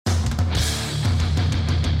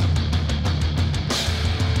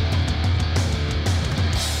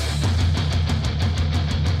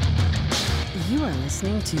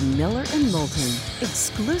listening to Miller and Moulton,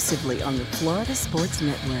 exclusively on the Florida Sports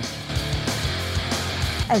Network.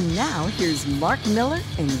 And now, here's Mark Miller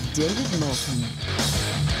and David Moulton.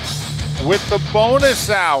 With the bonus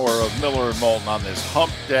hour of Miller and Moulton on this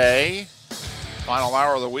hump day, final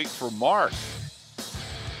hour of the week for Mark.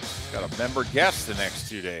 Got a member guest the next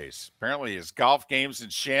 2 days. Apparently his golf game's in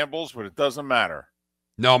shambles, but it doesn't matter.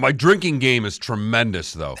 No, my drinking game is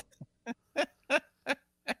tremendous, though.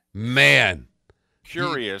 Man.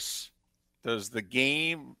 Curious, does the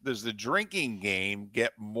drinking game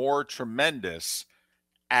get more tremendous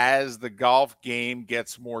as the golf game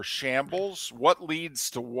gets more shambles? What leads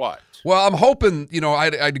to what? Well, I'm hoping, I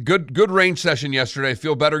had a good range session yesterday. I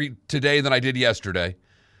feel better today than I did yesterday.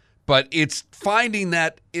 But it's finding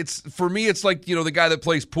that for me, it's like, the guy that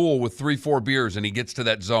plays pool with 3-4 beers and he gets to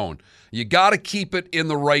that zone. You got to keep it in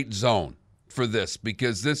the right zone for this,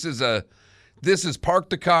 because this is park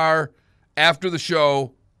the car after the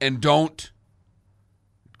show and don't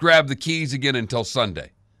grab the keys again until Sunday.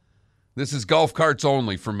 This is golf carts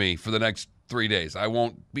only for me for the next 3 days. I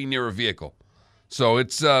won't be near a vehicle. So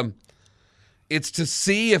it's to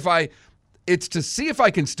see if I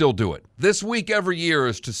can still do it. This week every year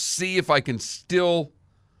is to see if I can still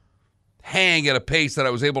hang at a pace that I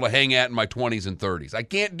was able to hang at in my 20s and 30s. I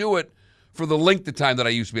can't do it for the length of time that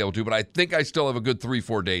I used to be able to, but I think I still have a good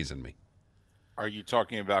 3-4 days in me. Are you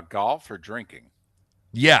talking about golf or drinking?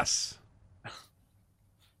 Yes.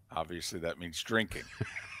 Obviously, that means drinking.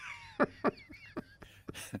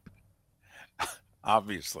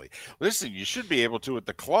 Obviously. Listen, you should be able to at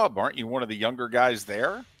the club. Aren't you one of the younger guys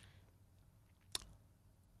there?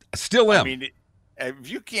 Still am. I mean, if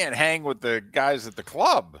you can't hang with the guys at the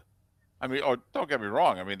club, don't get me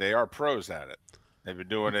wrong. I mean, they are pros at it. They've been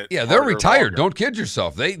doing it. Yeah, they're retired. Don't kid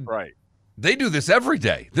yourself. They do this every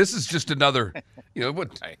day. This is just another,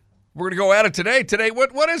 what? We're going to go at it today. Today,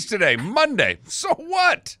 what is today? Monday. So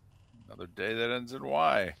what? Another day that ends in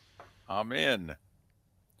Y. I'm in.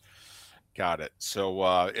 Got it.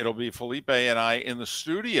 So it'll be Felipe and I in the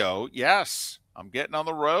studio. Yes, I'm getting on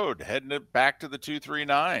the road, heading it back to the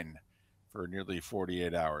 239 for nearly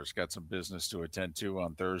 48 hours. Got some business to attend to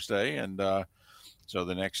on Thursday. And so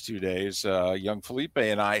the next 2 days, young Felipe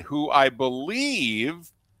and I, who I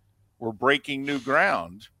believe we're breaking new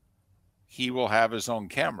ground, he will have his own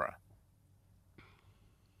camera.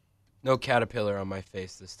 No caterpillar on my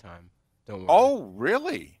face this time. Don't worry. Oh,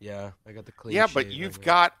 really? Yeah, I got the clean Yeah, shave but you've right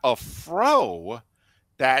got a fro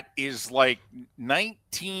that is like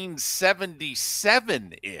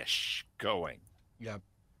 1977-ish going. Yeah,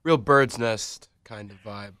 real bird's nest kind of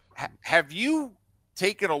vibe. Have you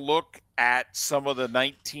taken a look at some of the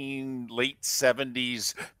late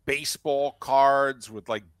 70s baseball cards with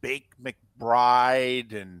like Bake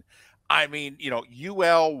McBride and,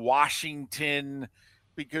 UL Washington?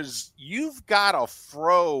 Because you've got a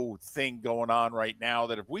fro thing going on right now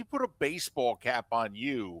that if we put a baseball cap on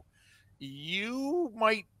you, you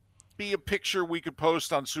might be a picture we could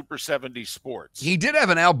post on Super 70 Sports. He did have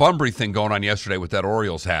an Al Bunbury thing going on yesterday with that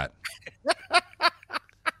Orioles hat.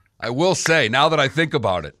 I will say, now that I think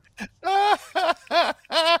about it.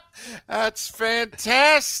 That's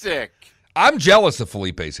fantastic. I'm jealous of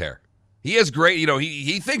Felipe's hair. He is great.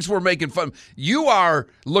 He thinks we're making fun. You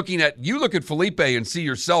look at Felipe and see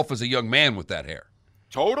yourself as a young man with that hair.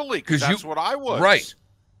 Totally, because that's what I was. Right.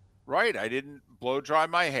 Right. I didn't blow dry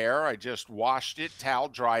my hair. I just washed it, towel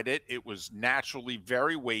dried it. It was naturally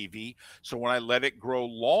very wavy. So when I let it grow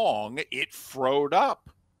long, it froed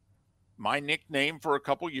up. My nickname for a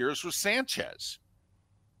couple years was Sanchez.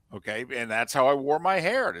 Okay. And that's how I wore my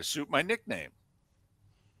hair, to suit my nickname.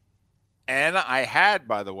 And I had,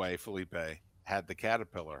 by the way, Felipe, had the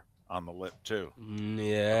caterpillar on the lip too.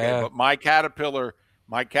 Yeah. Okay, but my caterpillar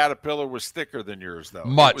was thicker than yours, though.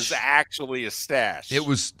 Much. It was actually a stash.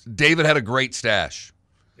 David had a great stash.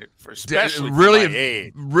 Especially really, for my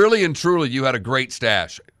age. Really and truly, you had a great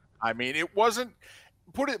stash. I mean, it wasn't,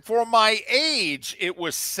 for my age, it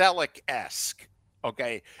was Selleck-esque.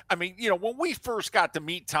 Okay. I mean, when we first got to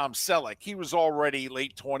meet Tom Selleck, he was already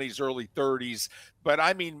late 20s, early 30s. But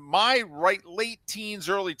I mean, my late teens,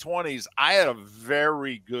 early 20s, I had a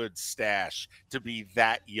very good stash to be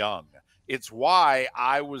that young. It's why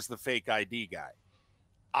I was the fake ID guy.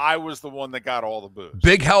 I was the one that got all the booze.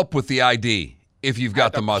 Big help with the ID if you've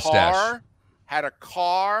got the mustache. Had a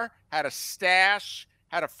car, had a stash,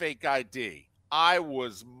 had a fake ID. I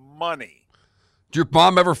was money. Did your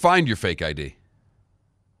mom ever find your fake ID?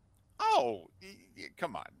 Oh,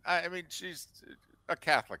 come on. I mean, she's a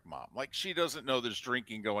Catholic mom. Like, she doesn't know there's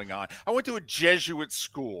drinking going on. I went to a Jesuit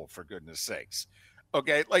school, for goodness sakes.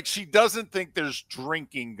 Okay? Like, she doesn't think there's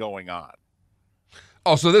drinking going on.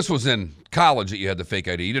 Oh, so this was in college that you had the fake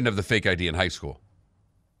ID. You didn't have the fake ID in high school.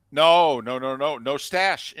 No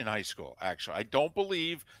stash in high school, actually. I don't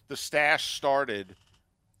believe the stash started,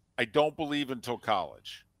 I don't believe, until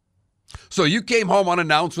college. So you came home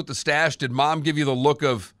unannounced with the stash. Did mom give you the look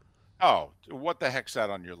of, Oh, what the heck's that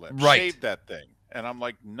on your lip? Right. Shave that thing. And I'm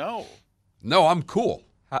like, no. no, I'm cool?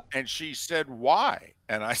 And she said, why?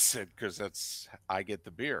 And I said, because I get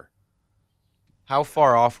the beer. How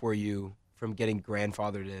far off were you from getting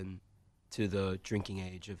grandfathered in to the drinking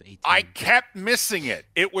age of 18? I kept missing it.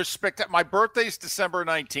 It was spectacular. My birthday's December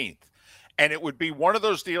 19th. And it would be one of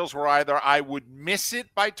those deals where either I would miss it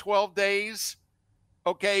by 12 days,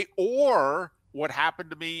 okay, or what happened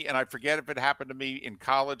to me, and I forget if it happened to me in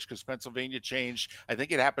college because Pennsylvania changed. I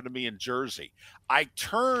think it happened to me in Jersey. I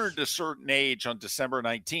turned a certain age on December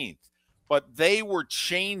 19th, but they were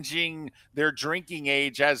changing their drinking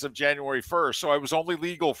age as of January 1st, so I was only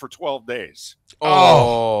legal for 12 days.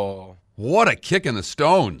 Oh, What a kick in the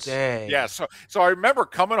stones. dang. Yeah, so I remember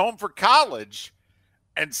coming home for college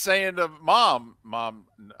and saying to Mom,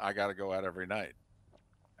 I got to go out every night.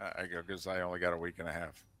 I go, because I only got a week and a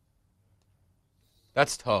half.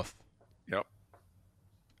 That's tough. Yep.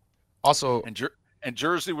 Also, And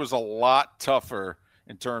Jersey was a lot tougher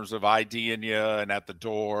in terms of IDing you and at the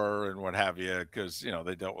door and what have you, because,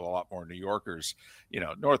 they dealt with a lot more New Yorkers.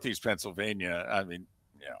 Northeast Pennsylvania, I mean,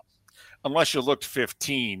 unless you looked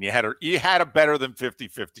 15, you had a better than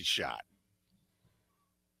 50-50 shot.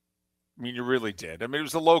 I mean, you really did. I mean, it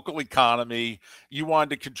was a local economy. You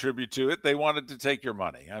wanted to contribute to it. They wanted to take your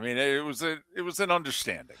money. I mean, it was an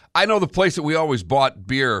understanding. I know the place that we always bought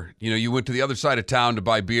beer. You went to the other side of town to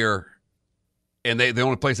buy beer, and the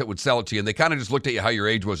only place that would sell it to you, and they kind of just looked at you how your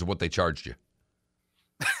age was and what they charged you.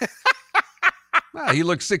 He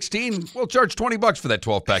looks 16. We'll charge $20 for that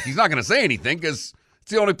 12-pack. He's not going to say anything because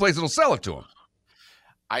it's the only place that'll sell it to him.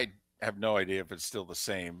 I have no idea if it's still the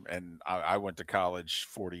same. And I went to college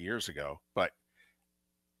 40 years ago, but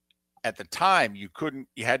at the time you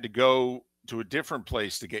had to go to a different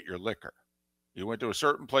place to get your liquor. You went to a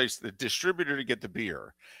certain place, the distributor, to get the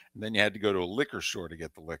beer, and then you had to go to a liquor store to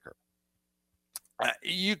get the liquor.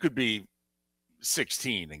 You could be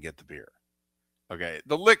 16 and get the beer. Okay.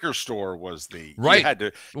 The liquor store was right.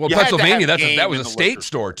 Well, Pennsylvania, that was a state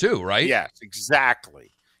store too, right? Yes,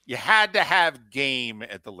 exactly. You had to have game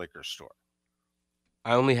at the liquor store.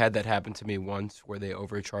 I only had that happen to me once where they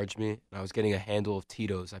overcharged me, and I was getting a handle of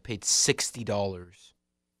Tito's. I paid $60.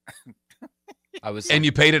 And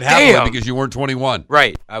you paid it halfway because you weren't 21.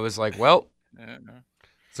 Right. I was like, well,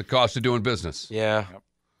 it's the cost of doing business. Yeah. Yep.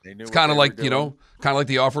 They knew it's kind of like, kind of like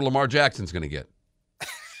the offer Lamar Jackson's going to get.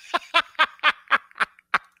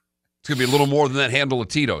 It's going to be a little more than that handle of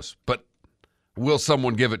Tito's, but will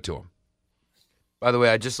someone give it to him? By the way,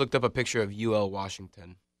 I just looked up a picture of UL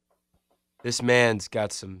Washington. This man's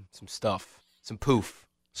got some stuff, some poof.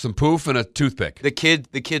 Some poof and a toothpick. The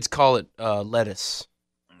kids call it lettuce.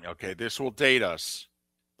 Okay, this will date us,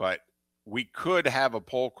 but we could have a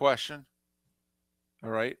poll question, all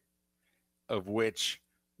right, of which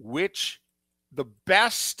the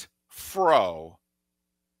best fro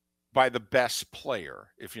by the best player,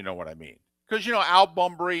 if you know what I mean. Because, Al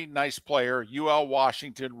Bunbury, nice player, UL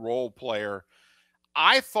Washington, role player.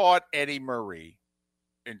 I thought Eddie Murray,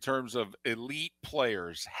 in terms of elite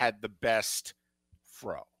players, had the best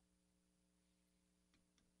fro.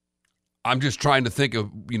 I'm just trying to think of,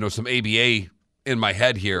 some ABA in my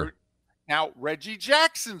head here. Now, Reggie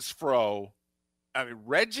Jackson's fro, I mean,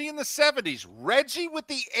 Reggie in the 70s, Reggie with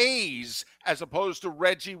the A's as opposed to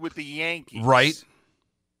Reggie with the Yankees. Right.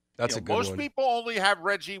 That's a good one. Most people only have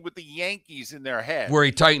Reggie with the Yankees in their head. Where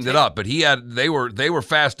he tightened it up, but they were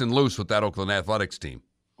fast and loose with that Oakland Athletics team.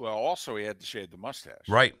 Well, also he had to shave the mustache.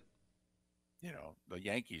 Right. The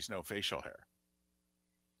Yankees, no facial hair.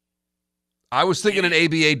 I was thinking an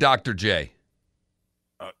ABA Dr. J.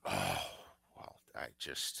 Well,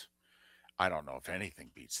 I don't know if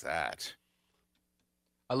anything beats that.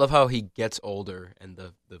 I love how he gets older and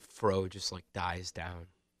the fro just like dies down.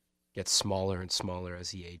 Gets smaller and smaller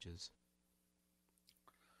as he ages.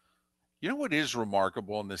 You know what is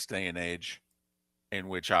remarkable in this day and age, in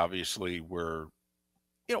which obviously we're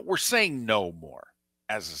saying no more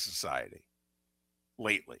as a society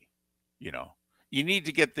lately. You need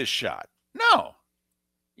to get this shot. No.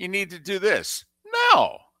 You need to do this.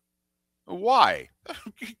 No. Why?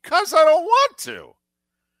 Because I don't want to.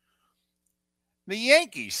 The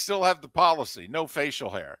Yankees still have the policy, no facial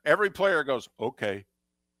hair. Every player goes, okay.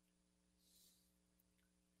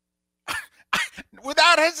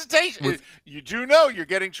 Without hesitation. You do know you're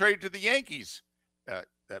getting traded to the Yankees.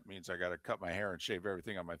 that means I got to cut my hair and shave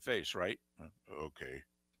everything on my face, right? Okay.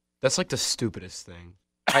 That's like the stupidest thing.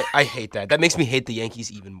 I hate that. That makes me hate the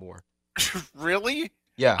Yankees even more. Really?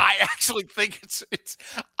 Yeah. I actually think it's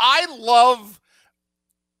I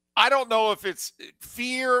don't know if it's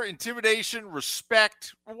fear, intimidation,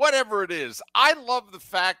 respect, whatever it is. I love the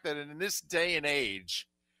fact that in this day and age,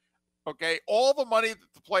 okay, all the money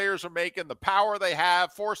that the players are making, the power they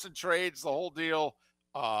have, forcing trades, the whole deal,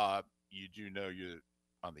 you do know you're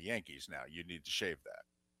on the Yankees now. You need to shave that.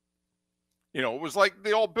 You know, it was like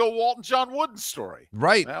the old Bill Walton, John Wooden story.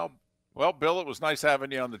 Right. Well, Bill, it was nice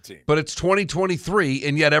having you on the team. But it's 2023,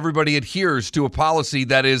 and yet everybody adheres to a policy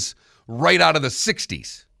that is right out of the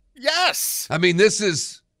 60s. Yes. I mean, this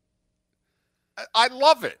is... I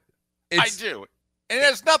love it. I do. And it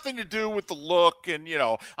has nothing to do with the look, and, you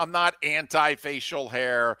know, I'm not anti-facial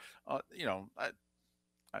hair. You know, I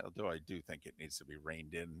do think it needs to be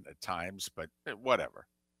reined in at times, but whatever.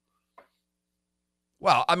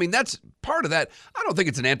 Well, I mean, that's part of that. I don't think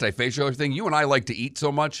it's an anti-facial thing. You and I like to eat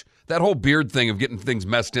so much. That whole beard thing of getting things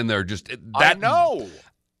messed in there, I know.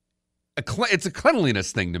 It's a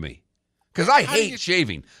cleanliness thing to me. Because I hate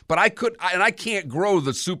shaving, but I can't grow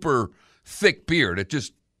the super thick beard. It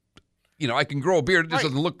just, you know, I can grow a beard. It just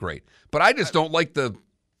doesn't look great. But I just don't like the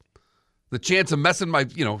chance of messing my,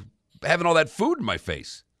 you know, having all that food in my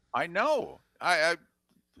face. I know. I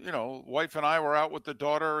you know, wife and I were out with the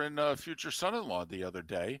daughter and future son-in-law the other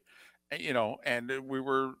day, you know, and we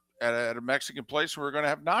were at a Mexican place. We were going to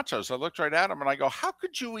have nachos. I looked right at him and I go, "How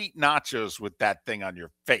could you eat nachos with that thing on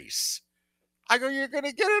your face?" I go, "You're going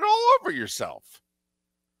to get it all over yourself."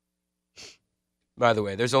 By the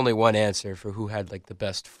way, there's only one answer for who had like the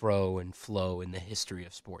best fro and flow in the history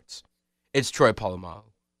of sports. It's Troy Polamalu.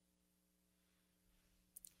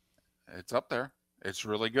 It's up there. It's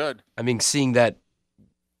really good. I mean, seeing that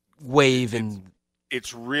wave and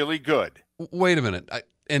it's really good. Wait a minute.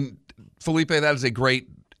 And Felipe, that is a great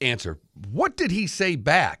answer. What did he say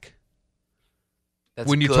back?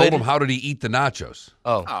 When you told him how did he eat the nachos?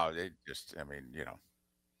 Oh, it just, I mean, you know,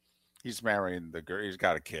 he's marrying the girl. He's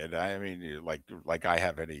got a kid. I mean, like I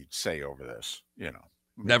have any say over this, you know.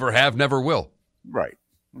 Never have, never will. Right.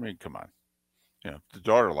 I mean, come on. You know, if the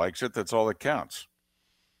daughter likes it, that's all that counts.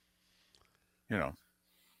 You know.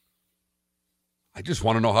 I just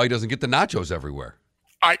want to know how he doesn't get the nachos everywhere.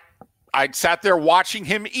 I sat there watching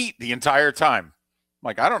him eat the entire time. I'm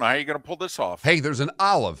like, I don't know how you're going to pull this off. Hey, there's an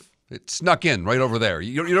olive. It snuck in right over there.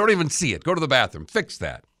 You don't even see it. Go to the bathroom. Fix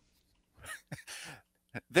that.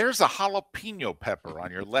 There's a jalapeno pepper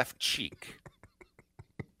on your left cheek.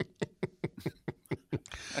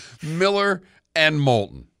 Miller and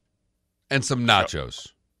Moulton. And some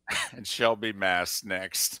nachos. And Shelby Mass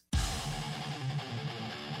next.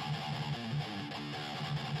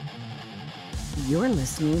 You're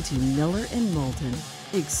listening to Miller and Moulton,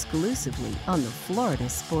 exclusively on the Florida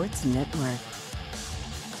Sports Network.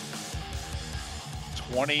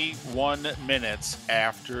 21 minutes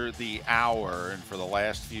after the hour, and for the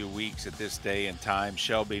last few weeks at this day and time,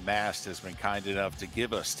 Shelby Mast has been kind enough to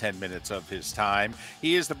give us 10 minutes of his time.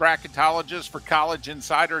 He is the bracketologist for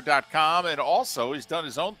collegeinsider.com, and also he's done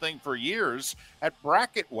his own thing for years at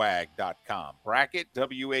bracketwag.com,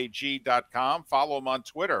 bracketwag.com. Follow him on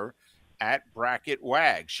Twitter at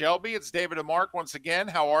bracketwag. Shelby, it's David and Mark once again.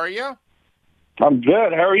 How are you? I'm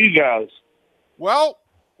good. How are you guys? Well,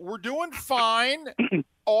 we're doing fine,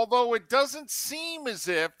 although it doesn't seem as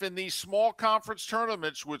if in these small conference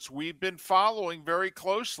tournaments, which we've been following very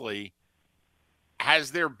closely,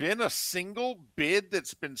 has there been a single bid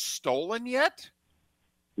that's been stolen yet?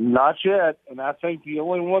 Not yet, and I think the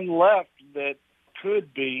only one left that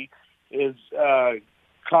could be is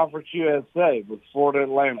Conference USA with Florida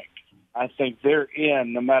Atlantic. I think they're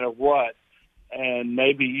in no matter what, and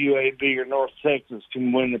maybe UAB or North Texas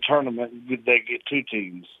can win the tournament and they get two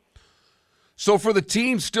teams. So for the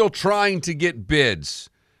teams still trying to get bids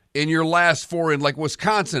in your last four in, like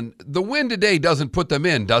Wisconsin, the win today doesn't put them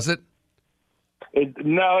in, does it? It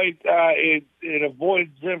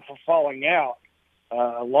avoids them from falling out.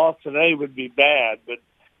 A loss today would be bad, but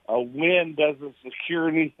a win doesn't secure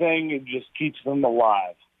anything. It just keeps them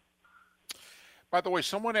alive. By the way,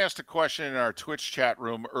 someone asked a question in our Twitch chat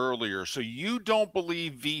room earlier. So you don't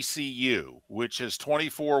believe VCU, which has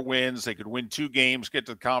 24 wins, they could win 2 games, get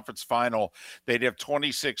to the conference final, they'd have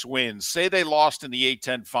 26 wins. Say they lost in the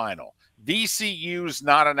A-10 final. VCU's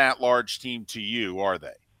not an at-large team to you, are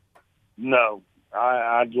they? No.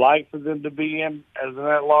 I'd like for them to be in as an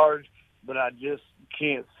at-large, but I just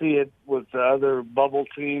can't see it with the other bubble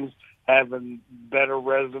teams having better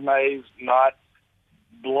resumes, not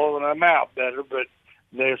blowing them out better, but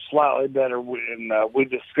they're slightly better. And we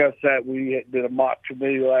discussed that. We did a mock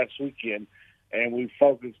committee last weekend, and we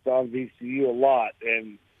focused on VCU a lot,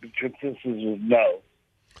 and the consensus was no.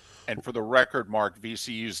 And for the record, Mark,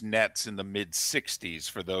 VCU's net's in the mid-60s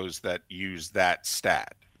for those that use that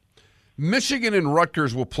stat. Michigan and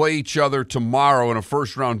Rutgers will play each other tomorrow in a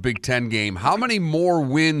first-round Big Ten game. How many more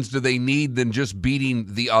wins do they need than just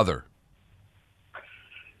beating the other?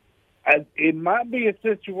 It might be a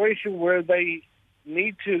situation where they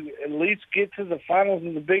need to at least get to the finals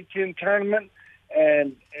of the Big Ten tournament,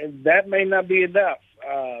 and that may not be enough.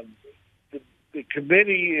 The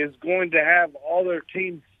committee is going to have all their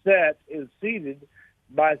teams set and seeded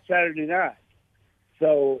by Saturday night.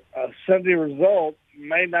 So a Sunday result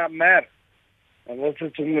may not matter unless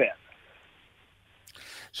it's a win.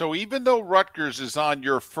 So even though Rutgers is on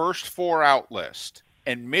your first 4 out list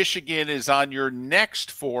and Michigan is on your next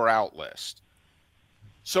 4 out list,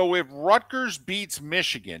 so if Rutgers beats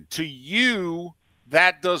Michigan, to you,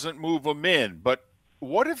 that doesn't move them in. But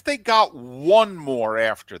what if they got one more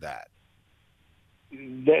after that?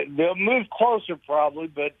 They'll move closer probably,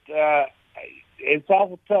 but it's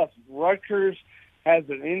awful tough. Rutgers has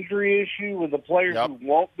an injury issue with a player who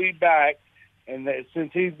won't be back, and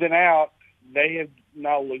since he's been out, they have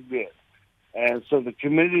not looked good. And so the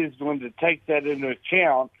committee is going to take that into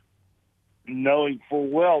account, knowing full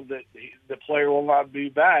well that the player will not be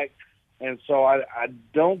back. And so I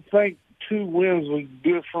don't think 2 wins would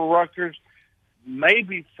do it for Rutgers.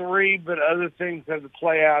 Maybe 3, but other things have to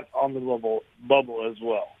play out on the bubble as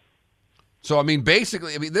well. So, I mean,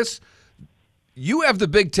 basically, you have the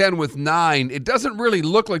Big Ten with 9. It doesn't really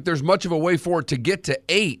look like there's much of a way for it to get to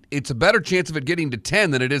 8. It's a better chance of it getting to 10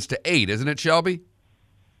 than it is to 8, isn't it, Shelby?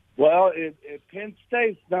 Well, Penn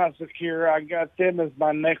State's not secure. I got them as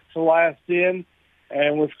my next to last in,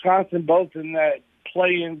 and Wisconsin both in that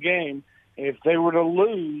play-in game. If they were to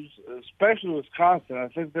lose, especially Wisconsin, I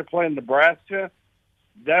think they're playing Nebraska,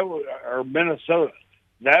 or Minnesota.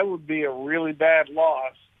 That would be a really bad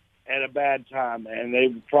loss at a bad time, and they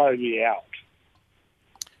would probably be out.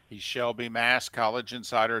 He's Shelby Mass,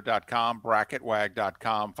 collegeinsider.com,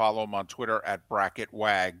 bracketwag.com. Follow him on Twitter at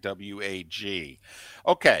bracketwag, W-A-G.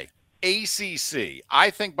 Okay, ACC. I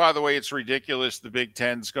think, by the way, it's ridiculous. The Big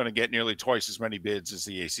Ten's going to get nearly twice as many bids as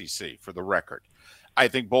the ACC, for the record. I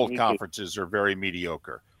think both conferences are very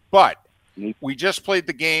mediocre. But we just played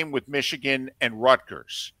the game with Michigan and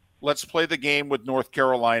Rutgers. Let's play the game with North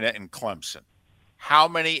Carolina and Clemson. How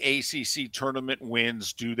many ACC tournament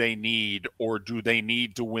wins do they need, or do they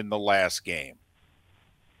need to win the last game?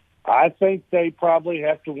 I think they probably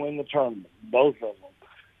have to win the tournament, both of them.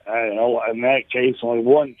 I know in that case, only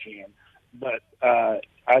one can. But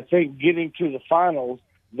I think getting to the finals,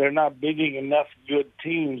 they're not beating enough good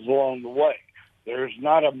teams along the way. There's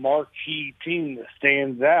not a marquee team that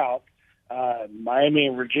stands out. Miami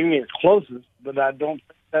and Virginia are closest, but I don't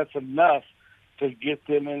think that's enough to get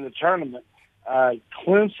them in the tournament.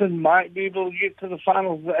 Clemson might be able to get to the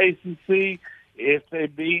finals of the ACC if they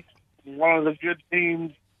beat one of the good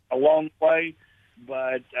teams along the way,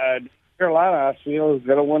 but Carolina, I feel, is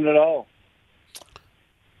going to win it all.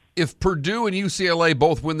 If Purdue and UCLA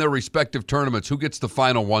both win their respective tournaments, who gets the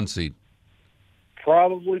final 1 seed?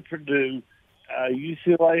 Probably Purdue.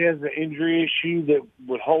 UCLA has an injury issue that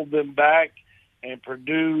would hold them back, and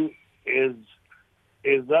Purdue is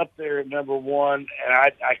up there at number 1, and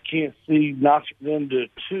I can't see knocking them to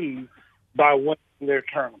 2 by winning their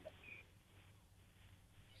tournament.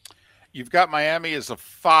 You've got Miami as a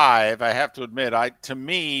 5. I have to admit, to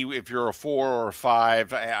me, if you're a 4 or a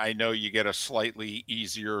 5, I know you get a slightly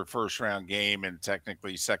easier first-round game and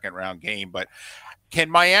technically second-round game, but can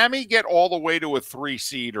Miami get all the way to a 3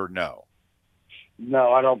 seed or no?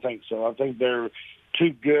 No, I don't think so. I think they're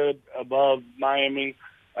too good above Miami.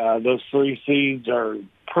 Those 3 seeds are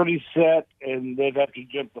pretty set, and they'd have to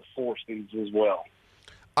jump the 4 seeds as well.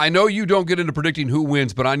 I know you don't get into predicting who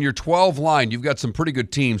wins, but on your 12 line, you've got some pretty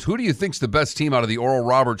good teams. Who do you think's the best team out of the Oral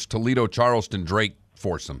Roberts, Toledo, Charleston, Drake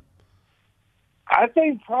foursome? I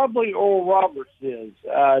think probably Oral Roberts is.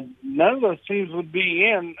 None of those teams would be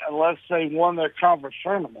in unless they won their conference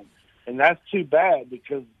tournament, and that's too bad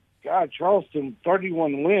because, God, Charleston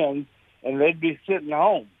 31 wins, and they'd be sitting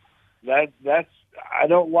home. That's I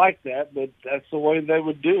don't like that, but that's the way they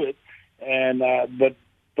would do it. And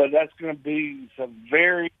but that's going to be some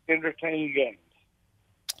very entertaining games.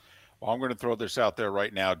 Well, I'm going to throw this out there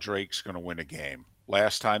right now. Drake's going to win a game.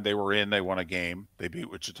 Last time they were in, they won a game. They beat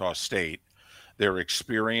Wichita State. They're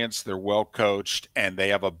experienced, they're well coached, and they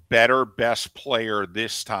have a better best player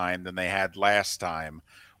this time than they had last time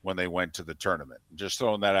when they went to the tournament. Just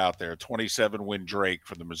throwing that out there. 27-win Drake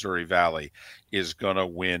from the Missouri Valley is going to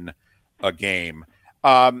win a game.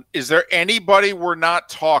 Is there anybody we're not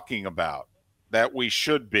talking about that we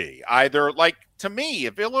should be? Either, like, to me,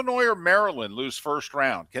 if Illinois or Maryland lose first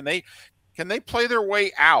round, can they play their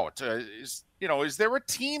way out? Is there a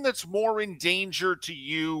team that's more in danger to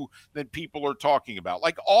you than people are talking about?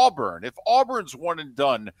 Like Auburn. If Auburn's one and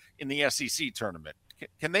done in the SEC tournament,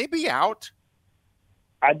 can they be out?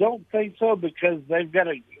 I don't think so, because they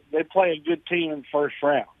play a good team in the first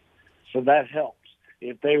round, so that helps.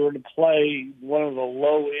 If they were to play one of the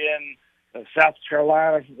low end South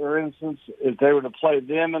Carolina, for instance, if they were to play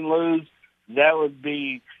them and lose, that would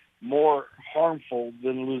be more harmful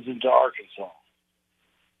than losing to Arkansas.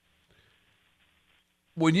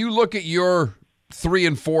 When you look at your 3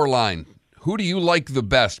 and 4 line, who do you like the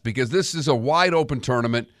best? Because this is a wide open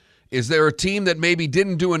tournament. Is there a team that maybe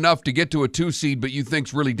didn't do enough to get to a 2 seed, but you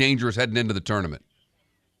think's really dangerous heading into the tournament?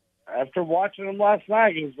 After watching them last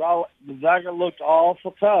night, Gonzaga looked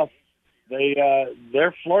awful tough.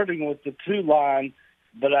 They're flirting with the 2 line,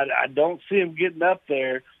 but I don't see them getting up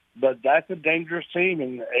there. But that's a dangerous team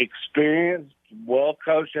and experienced, well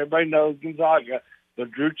coached. Everybody knows Gonzaga.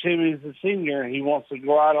 But Drew Timme is a senior, and he wants to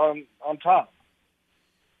go out on top.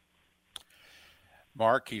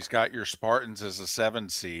 Mark, he's got your Spartans as a 7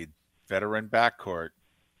 seed, veteran backcourt.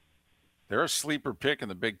 They're a sleeper pick in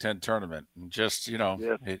the Big Ten tournament. And just,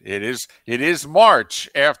 Yeah. it is March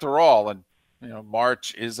after all. And,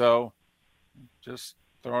 March, Izzo, just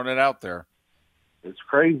throwing it out there. It's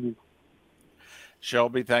crazy.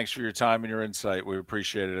 Shelby, thanks for your time and your insight. We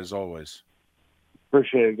appreciate it as always.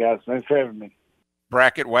 Appreciate it, guys. Thanks for having me.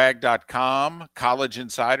 BracketWag.com,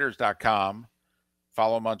 CollegeInsiders.com.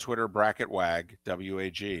 Follow him on Twitter, BracketWag,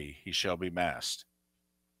 WAG. He shall be masked.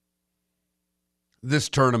 This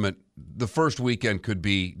tournament, the first weekend could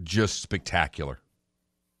be just spectacular.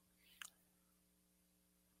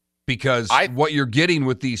 Because what you're getting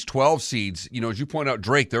with these 12 seeds, as you point out,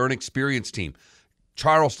 Drake, they're an experienced team.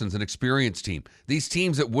 Charleston's an experienced team. These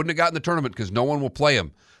teams that wouldn't have gotten the tournament because no one will play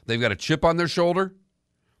them, they've got a chip on their shoulder.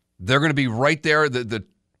 They're going to be right there. The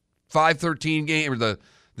 5-13 game or the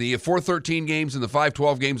 4-13 games and the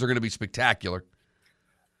 5-12 games are going to be spectacular.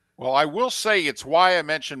 Well, I will say it's why I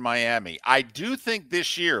mentioned Miami. I do think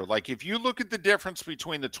this year, like if you look at the difference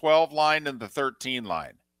between the 12 line and the 13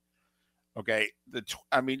 line, okay,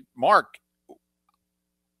 Mark,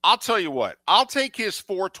 I'll tell you what, I'll take his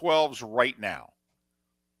 4-12s right now.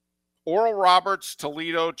 Oral Roberts,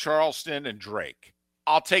 Toledo, Charleston, and Drake.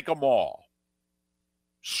 I'll take them all.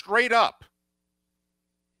 Straight up.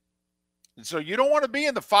 And so you don't want to be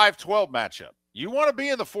in the 5-12 matchup. You want to be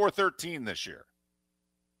in the 4-13 this year.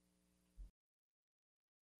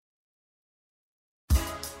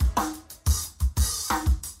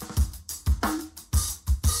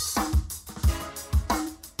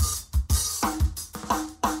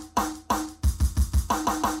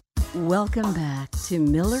 Welcome back to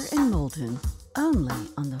Miller and Moulton, only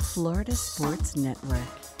on the Florida Sports Network.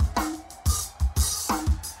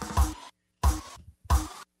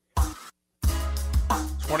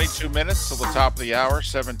 Minutes till the top of the hour,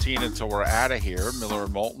 17 until we're out of here. Miller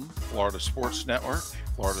and Moulton, Florida Sports Network,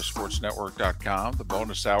 floridasportsnetwork.com. The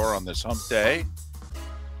bonus hour on this hump day.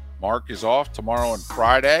 Mark is off tomorrow and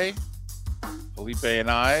Friday. Felipe and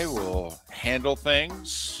I will handle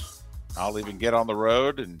things. I'll even get on the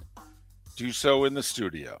road and do so in the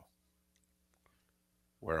studio,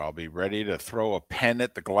 where I'll be ready to throw a pen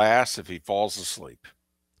at the glass if he falls asleep.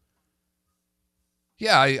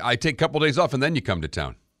 Yeah, I take a couple days off and then you come to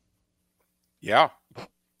town. Yeah,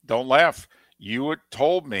 don't laugh. You had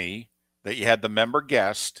told me that you had the member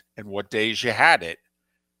guest and what days you had it.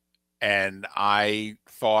 And I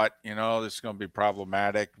thought, this is going to be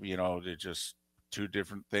problematic. They're just 2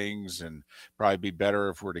 different things and probably be better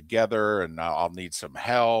if we're together and I'll need some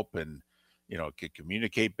help and, could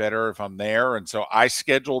communicate better if I'm there. And so I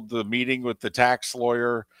scheduled the meeting with the tax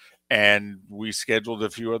lawyer and we scheduled a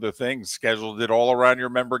few other things, scheduled it all around your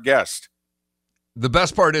member guest. The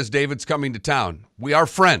best part is David's coming to town. We are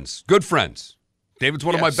friends, good friends. David's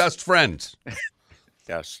one of my best friends.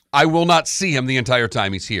 Yes. I will not see him the entire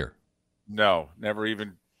time he's here. No, never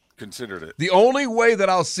even considered it. The only way that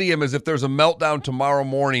I'll see him is if there's a meltdown tomorrow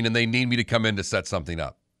morning and they need me to come in to set something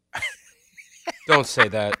up. Don't say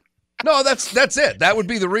that. No, that's it. That would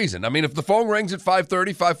be the reason. I mean, if the phone rings at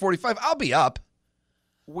 5:30, 5:45, I'll be up.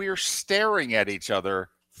 We're staring at each other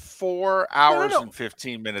 4 hours and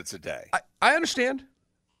 15 minutes a day. I understand.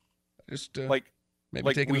 Just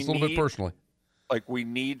maybe taking this a little bit personally. Like we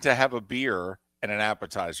need to have a beer and an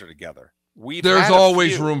appetizer together. There's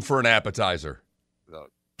always room for an appetizer.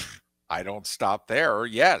 I don't stop there.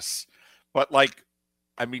 Yes. But like,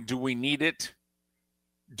 I mean, do we need it?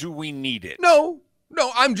 Do we need it? No,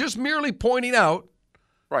 I'm just merely pointing out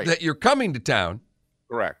Right. that you're coming to town.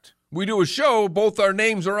 Correct. We do a show, both our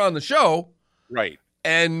names are on the show, Right.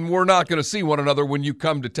 and we're not going to see one another when you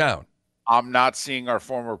come to town. I'm not seeing our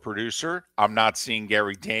former producer. I'm not seeing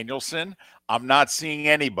Gary Danielson. I'm not seeing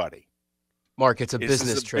anybody. Mark, it's a This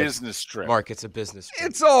business is a trip. business trip. Mark, it's a business trip.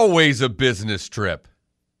 It's always a business trip.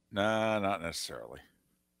 Nah, not necessarily.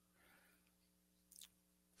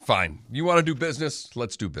 Fine. You want to do business?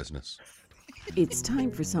 Let's do business. It's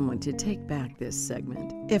time for someone to take back this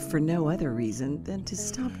segment, if for no other reason than to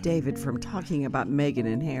stop David from talking about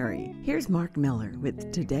Meghan and Harry. Here's Mark Miller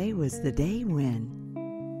with Today Was the Day When.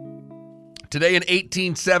 Today in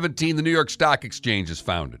 1817, the New York Stock Exchange is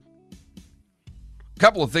founded. A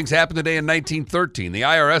couple of things happened today in 1913. The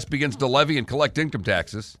IRS begins to levy and collect income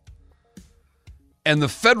taxes. And the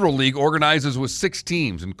Federal League organizes with 6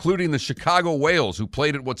 teams, including the Chicago Whales, who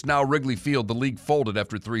played at what's now Wrigley Field. The league folded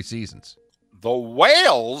after 3 seasons. The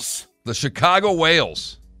Whales? The Chicago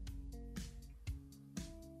Whales.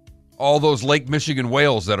 All those Lake Michigan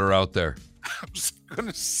whales that are out there. I was going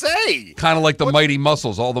to say. Kind of like the mighty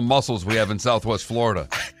mussels, all the mussels we have in Southwest Florida.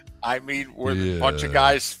 I mean, were a bunch of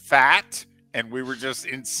guys fat and we were just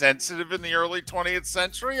insensitive in the early 20th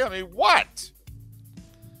century? I mean, what?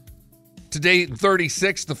 Today in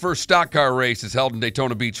 36, the first stock car race is held in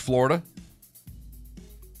Daytona Beach, Florida.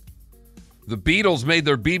 The Beatles made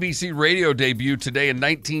their BBC radio debut today in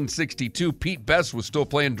 1962. Pete Best was still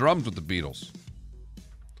playing drums with the Beatles.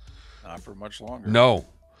 Not for much longer. No.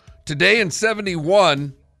 Today in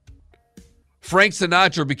 71, Frank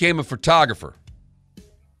Sinatra became a photographer.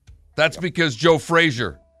 That's because Joe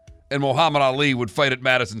Frazier and Muhammad Ali would fight at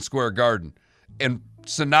Madison Square Garden. And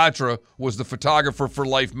Sinatra was the photographer for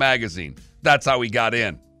Life magazine. That's how he got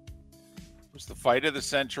in. It was the fight of the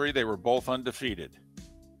century. They were both undefeated.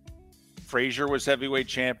 Frazier was heavyweight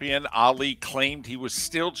champion. Ali claimed he was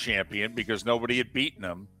still champion because nobody had beaten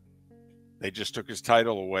him. They just took his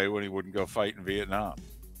title away when he wouldn't go fight in Vietnam.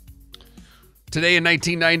 Today in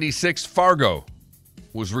 1996, Fargo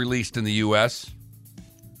was released in the U.S.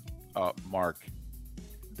 Mark,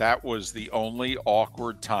 that was the only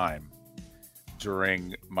awkward time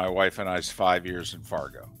during my wife and I's 5 years in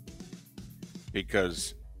Fargo.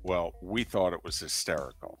 Because, well, we thought it was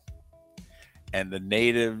hysterical. And the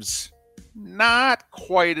natives, not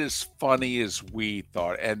quite as funny as we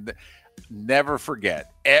thought. And never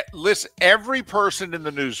forget, listen, every person in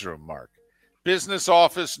the newsroom, Mark, business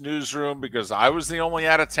office, newsroom, because I was the only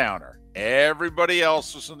out-of-towner. Everybody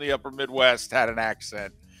else was from the upper Midwest, had an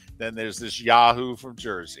accent. Then there's this Yahoo from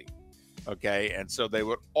Jersey. Okay, and so they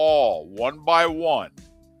would all, one by one.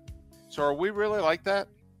 So are we really like that?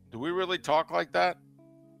 Do we really talk like that?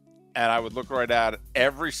 And I would look right at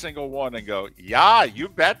every single one and go, yeah, you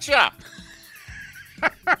betcha.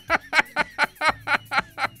 It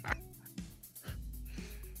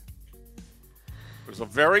was a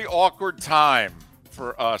very awkward time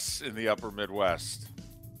for us in the upper Midwest.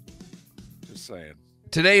 Just saying.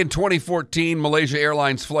 Today in 2014, Malaysia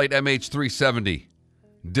Airlines flight MH370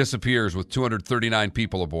 disappears with 239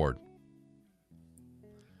 people aboard.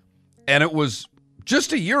 And it was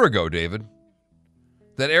just a year ago, David,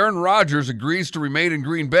 that Aaron Rodgers agrees to remain in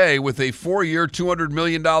Green Bay with a 4-year, $200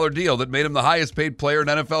 million deal that made him the highest paid player in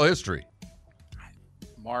NFL history.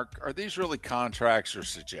 Mark, are these really contracts or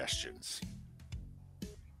suggestions?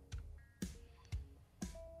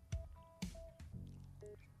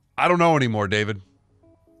 I don't know anymore, David.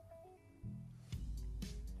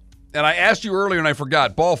 And I asked you earlier and I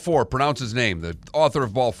forgot. Ball 4, pronounce his name, the author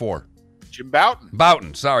of Ball 4. Jim Bouton.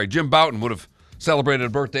 Bouton, sorry. Jim Bouton would have celebrated a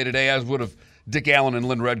birthday today, as would have Dick Allen and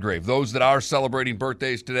Lynn Redgrave. Those that are celebrating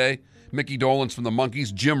birthdays today, Mickey Dolenz from the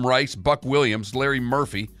Monkees, Jim Rice, Buck Williams, Larry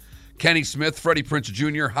Murphy, Kenny Smith, Freddie Prinze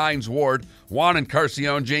Jr., Hines Ward, Juan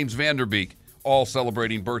Encarnacion, James Vanderbeek, all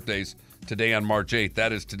celebrating birthdays today on March 8th.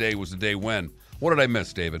 That is Today Was the Day When. What did I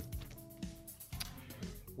miss, David?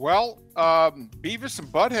 Well, Beavis and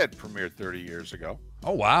Butthead premiered 30 years ago.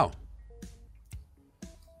 Oh, wow.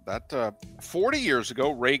 That 40 years ago,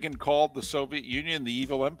 Reagan called the Soviet Union the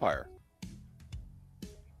evil empire.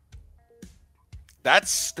 That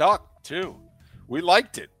stuck, too. We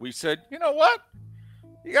liked it. We said, you know what?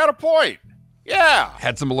 You got a point. Yeah.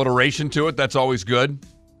 Had some alliteration to it. That's always good.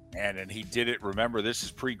 And he did it. Remember, this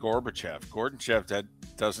is pre-Gorbachev. Gorbachev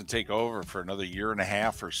doesn't take over for another year and a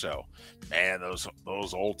half or so. Man,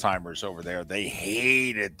 those old-timers over there, they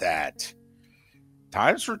hated that.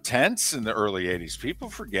 Times were tense in the early 80s. People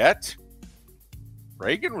forget.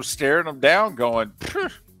 Reagan was staring them down going,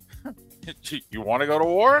 you want to go to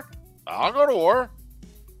war? I'll go to war.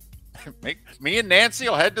 Me and Nancy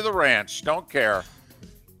will head to the ranch. Don't care.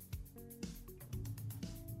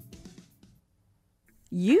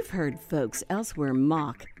 You've heard folks elsewhere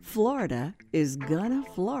mock Florida is gonna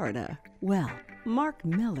Florida. Well, Mark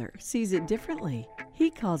Miller sees it differently. He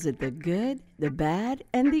calls it the good, the bad,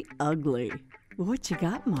 and the ugly. What you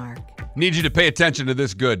got, Mark? Need you to pay attention to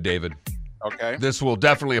this good, David. Okay. This will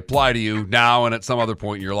definitely apply to you now and at some other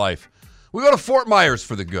point in your life. We go to Fort Myers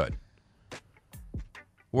for the good,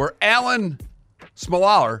 where Alan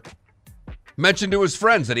Smalaller mentioned to his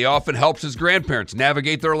friends that he often helps his grandparents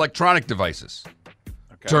navigate their electronic devices.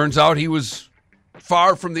 Okay. Turns out he was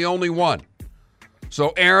far from the only one.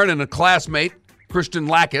 So Aaron and a classmate, Christian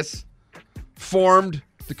Lackus, formed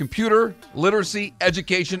the Computer Literacy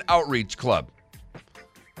Education Outreach Club.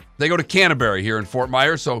 They go to Canterbury here in Fort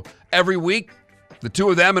Myers, so every week, the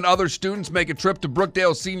two of them and other students make a trip to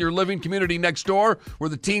Brookdale Senior Living Community next door,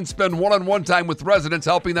 where the teens spend one-on-one time with residents,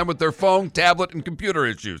 helping them with their phone, tablet, and computer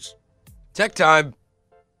issues. Tech time.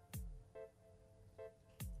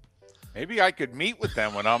 Maybe I could meet with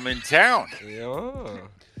them when I'm in town. Yeah.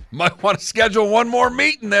 Might want to schedule one more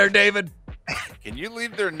meeting there, David. Can you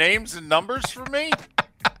leave their names and numbers for me?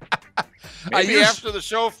 I Maybe used- after the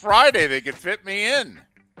show Friday they could fit me in.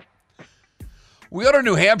 We go to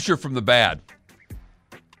New Hampshire from the bad.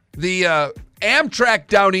 The Amtrak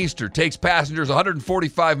Downeaster takes passengers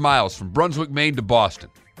 145 miles from Brunswick, Maine to Boston.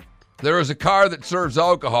 There is a car that serves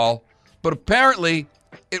alcohol, but apparently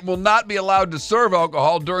it will not be allowed to serve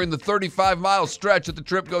alcohol during the 35-mile stretch that the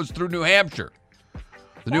trip goes through New Hampshire.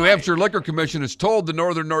 The New Hampshire Liquor Commission has told the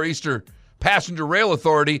Northern Nor'easter Passenger Rail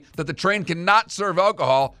Authority that the train cannot serve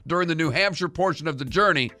alcohol during the New Hampshire portion of the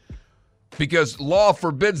journey because law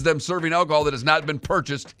forbids them serving alcohol that has not been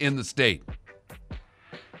purchased in the state.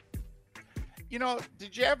 You know,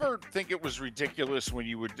 did you ever think it was ridiculous when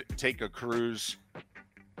you would take a cruise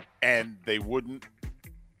and they wouldn't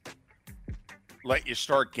let you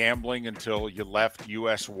start gambling until you left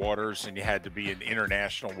U.S. waters and you had to be in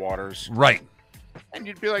international waters? Right. And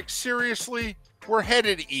you'd be like, seriously? We're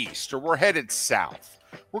headed east or we're headed south.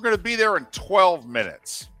 We're going to be there in 12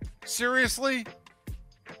 minutes. Seriously?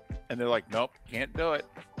 And they're like, nope, can't do it.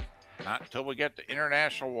 Not until we get to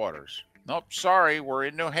international waters. Nope, sorry, we're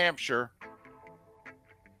in New Hampshire.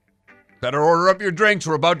 Better order up your drinks.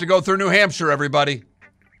 We're about to go through New Hampshire, everybody.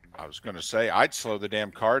 I was going to say, I'd slow the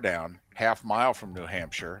damn car down half mile from New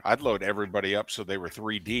Hampshire. I'd load everybody up so they were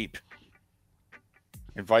 3 deep.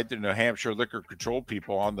 Invite the New Hampshire Liquor Control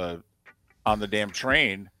people on the damn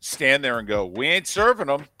train, stand there and go, we ain't serving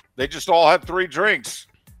them. They just all have 3 drinks.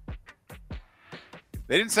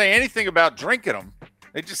 They didn't say anything about drinking them.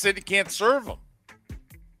 They just said you can't serve them.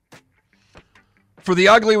 For the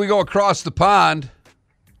ugly, we go across the pond,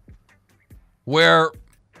 where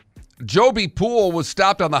Joby Poole was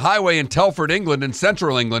stopped on the highway in Telford, England, in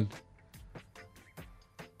central England,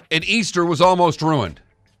 and Easter was almost ruined.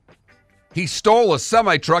 He stole a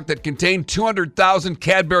semi-truck that contained 200,000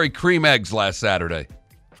 Cadbury cream eggs last Saturday.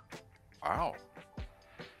 Wow.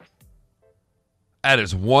 That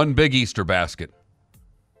is one big Easter basket.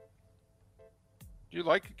 Do you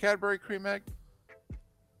like a Cadbury cream egg?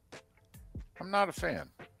 I'm not a fan.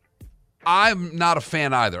 I'm not a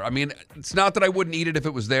fan either. I mean, it's not that I wouldn't eat it if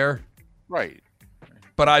it was there, Right.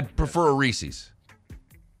 but I'd prefer a Reese's.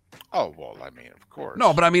 Oh, well, I mean, of course.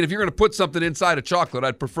 No, but I mean, if you're going to put something inside a chocolate,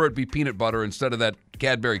 I'd prefer it be peanut butter instead of that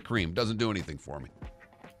Cadbury cream. Doesn't do anything for me.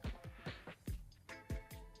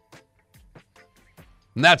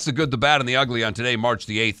 And that's the good, the bad, and the ugly on today, March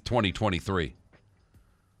the 8th, 2023.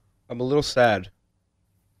 I'm a little sad.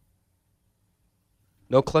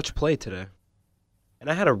 No clutch play today. And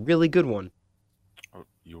I had a really good one. Oh,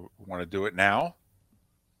 you want to do it now?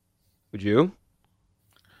 Would you?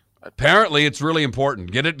 Apparently, it's really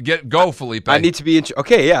important. Go, Felipe. I need to be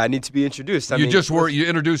okay. Yeah, I need to be introduced. You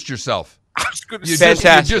introduced yourself. I was going to You say,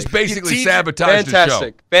 just basically sabotaged the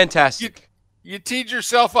show. Fantastic. you teed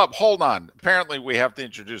yourself up. Hold on. Apparently, we have to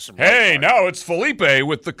introduce him. Hey, now it's Felipe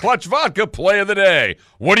with the Clutch Vodka Play of the Day.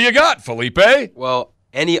 What do you got, Felipe? Well,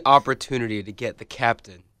 any opportunity to get the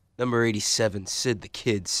captain, number 87, Sid the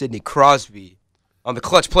Kid, Sidney Crosby, on the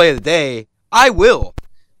Clutch Play of the Day, I will.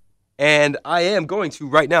 And I am going to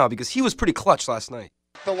right now because he was pretty clutch last night.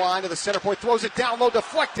 The line to the center point, throws it down low,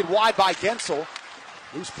 deflected wide by Gensel.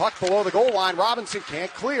 Loose puck below the goal line. Robinson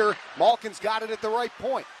can't clear. Malkin's got it at the right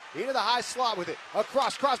point. Into the high slot with it.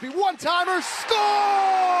 Across Crosby. One-timer. Scores!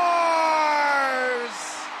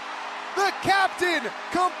 The captain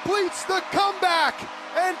completes the comeback.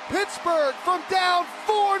 And Pittsburgh, from down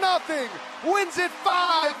 4-0, wins it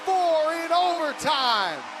 5-4 in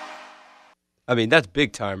overtime. I mean, that's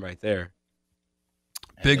big time right there.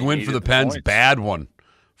 Big They win for needed the Pens, points. bad one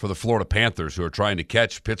for the Florida Panthers, who are trying to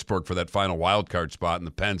catch Pittsburgh for that final wild card spot, and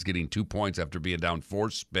the Pens getting 2 points after being down 4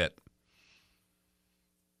 spit.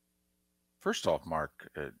 First off, Mark,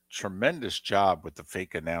 tremendous job with the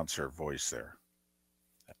fake announcer voice there.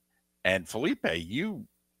 And Felipe, you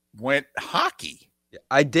went hockey.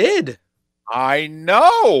 I did. I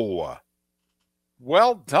know.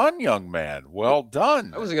 Well done, young man. Well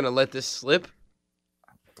done. I wasn't going to let this slip.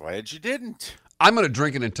 Glad you didn't. I'm going to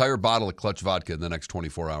drink an entire bottle of Clutch vodka in the next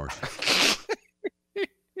 24 hours.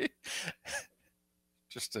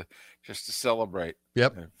 just to celebrate.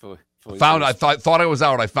 Yep. Felipe Found. I was- thought I was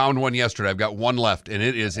out. I found one yesterday. I've got one left, and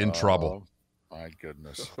it is in trouble. Oh, my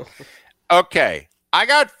goodness. Okay. I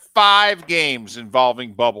got 5 games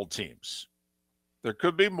involving bubble teams. There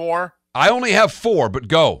could be more. I only have 4, but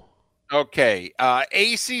go. Okay.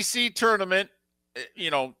 ACC tournament,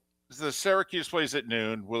 the Syracuse plays at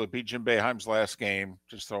noon. Will it be Jim Boeheim's last game?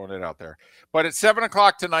 Just throwing it out there. But at 7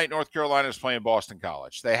 o'clock tonight, North Carolina is playing Boston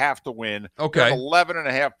College. They have to win. Okay. They're an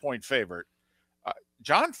 11.5-point favorite.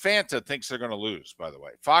 John Fanta thinks they're going to lose, by the way.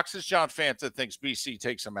 Fox's John Fanta thinks BC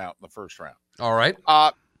takes them out in the first round. All right.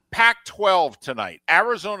 Pac-12 tonight.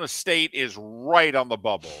 Arizona State is right on the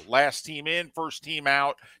bubble. Last team in, first team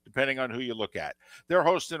out, depending on who you look at. They're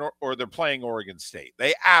hosting or they're playing Oregon State.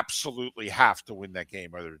 They absolutely have to win that game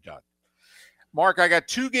or they're done. Mark, I got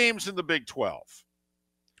 2 games in the Big 12.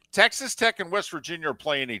 Texas Tech and West Virginia are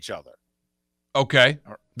playing each other. Okay.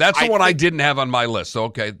 That's the I one I think- didn't have on my list. So,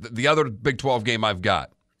 okay. The other Big 12 game I've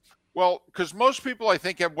got. Well, because most people, I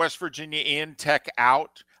think, have West Virginia in, Tech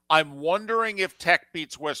out. I'm wondering if Tech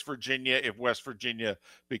beats West Virginia, if West Virginia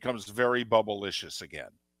becomes very bubblicious again.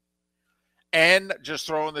 And just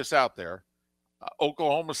throwing this out there,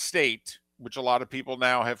 Oklahoma State, which a lot of people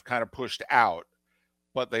now have kind of pushed out,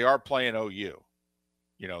 but they are playing OU.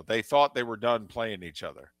 They thought they were done playing each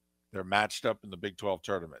other. They're matched up in the Big 12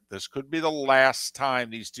 tournament. This could be the last time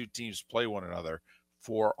these two teams play one another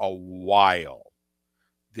for a while.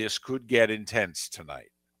 This could get intense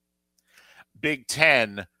tonight. Big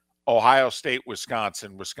 10, Ohio State,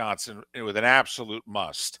 Wisconsin with an absolute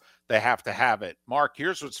must. They have to have it. Mark,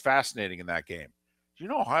 here's what's fascinating in that game. Do you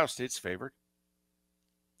know Ohio State's favored?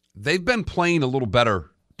 They've been playing a little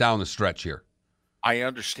better down the stretch here. I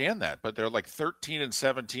understand that, but they're like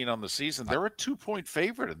 13-17 on the season. They're a 2-point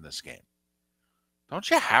favorite in this game. Don't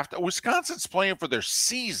you have to? Wisconsin's playing for their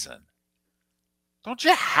season. Don't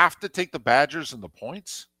you have to take the Badgers and the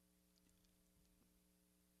points?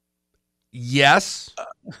 Yes.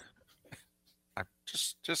 I'm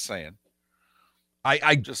just saying.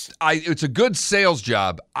 It's a good sales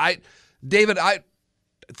job. David, I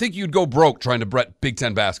think you'd go broke trying to bet Big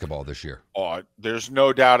Ten basketball this year. Oh, there's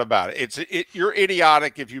no doubt about it. You're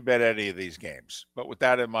idiotic if you bet any of these games. But with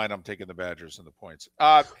that in mind, I'm taking the Badgers and the points.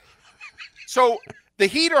 So the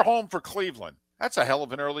Heat are home for Cleveland. That's a hell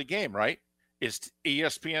of an early game, right? Is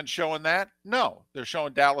ESPN showing that? No, they're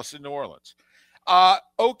showing Dallas and New Orleans.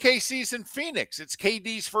 OKC's in Phoenix. It's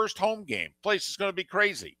KD's first home game. Place is going to be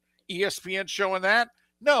crazy. ESPN showing that?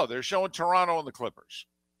 No, they're showing Toronto and the Clippers.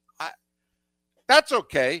 That's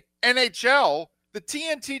okay. NHL, the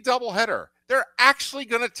TNT doubleheader. They're actually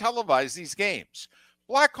going to televise these games.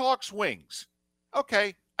 Blackhawks, Wings.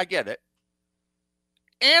 Okay, I get it.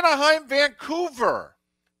 Anaheim, Vancouver.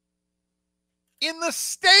 In the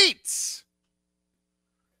States.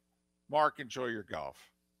 Mark, enjoy your golf.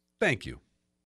 Thank you.